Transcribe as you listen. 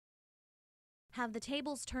Have the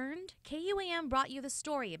tables turned? KUAM brought you the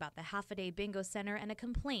story about the half-a-day bingo center and a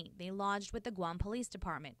complaint they lodged with the Guam Police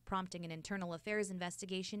Department, prompting an internal affairs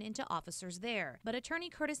investigation into officers there. But attorney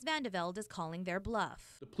Curtis Vandeveld is calling their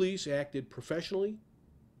bluff. The police acted professionally.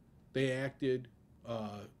 They acted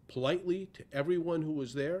politely to everyone who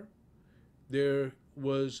was there. There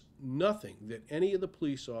was nothing that any of the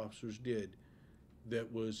police officers did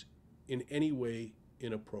that was in any way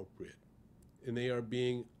inappropriate. And they are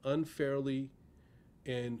being unfairly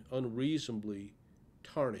and unreasonably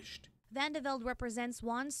tarnished. Vandeveld represents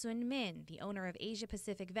Won Sun Min, the owner of Asia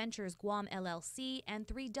Pacific Ventures Guam LLC and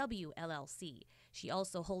 3W LLC. She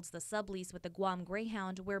also holds the sublease with the Guam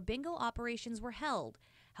Greyhound where bingo operations were held.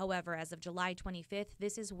 However, as of July 25th,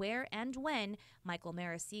 this is where and when Michael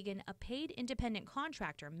Marasigan, a paid independent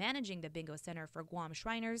contractor managing the bingo center for Guam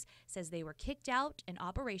Shriners, says they were kicked out and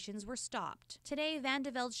operations were stopped. Today,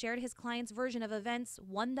 Vandeveld shared his client's version of events,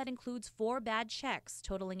 one that includes 4 bad checks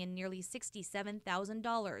totaling in nearly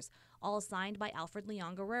 $67,000, all signed by Alfred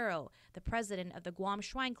Leon Guerrero, the president of the Guam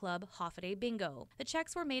Shrine Club Half-a-Day Bingo. The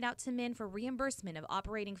checks were made out to Min for reimbursement of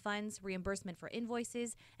operating funds, reimbursement for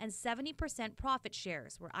invoices, and 70% profit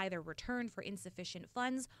shares were either returned for insufficient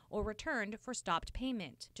funds or returned for stopped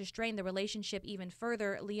payment. To strain the relationship even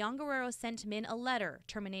further, Leon Guerrero sent Min a letter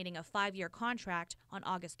terminating a 5-year contract on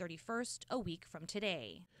August 31st, a week from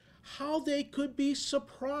today. How they could be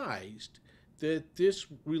surprised that this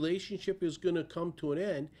relationship is going to come to an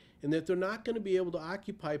end and that they're not going to be able to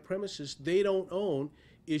occupy premises they don't own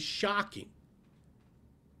is shocking.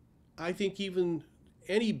 I think even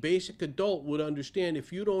any basic adult would understand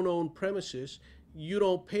if you don't own premises, you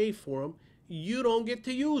don't pay for them, you don't get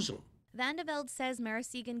to use them. Vandeveld says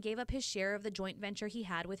Marasigan gave up his share of the joint venture he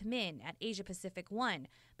had with Min at Asia Pacific One,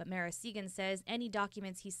 but Marasigan says any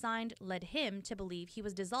documents he signed led him to believe he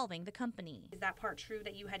was dissolving the company. Is that part true,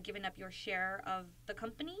 that you had given up your share of the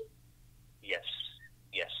company? Yes,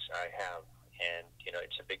 I have, and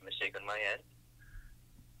it's a big mistake on my end,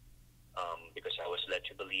 because I was led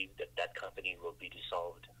to believe that that company will be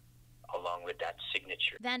dissolved along with that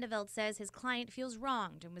signature. Vandeveld says his client feels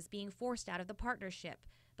wronged and was being forced out of the partnership.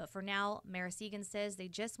 But for now, Marasigan says they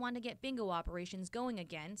just want to get bingo operations going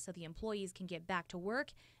again so the employees can get back to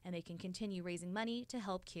work and they can continue raising money to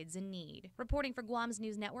help kids in need. Reporting for Guam's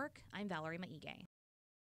News Network, I'm Valerie Maige.